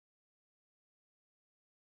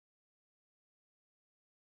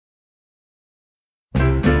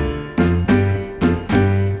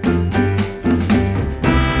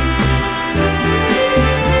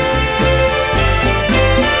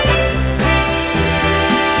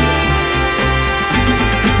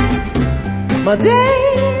My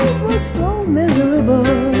days were so miserable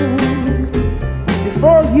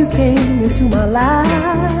before you came into my life.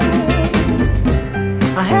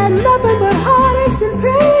 I had nothing but heartaches and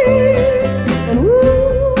pains, and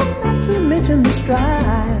ooh, not to mention the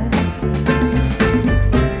strife.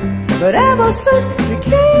 But ever since you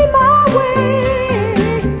came my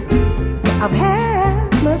way, I've had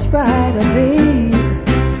much brighter days.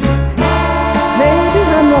 Maybe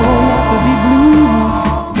I'm wrong not to be blue,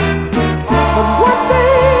 but one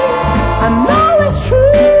thing I know is true.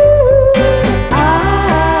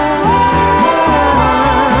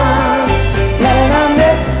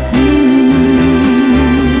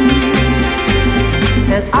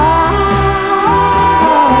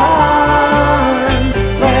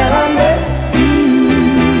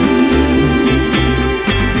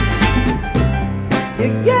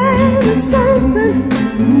 Something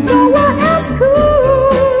no one else could.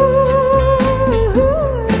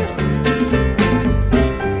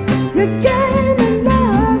 You gave me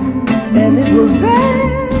love, and it was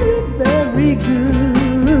very, very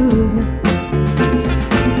good.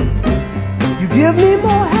 You give me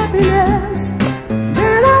more happiness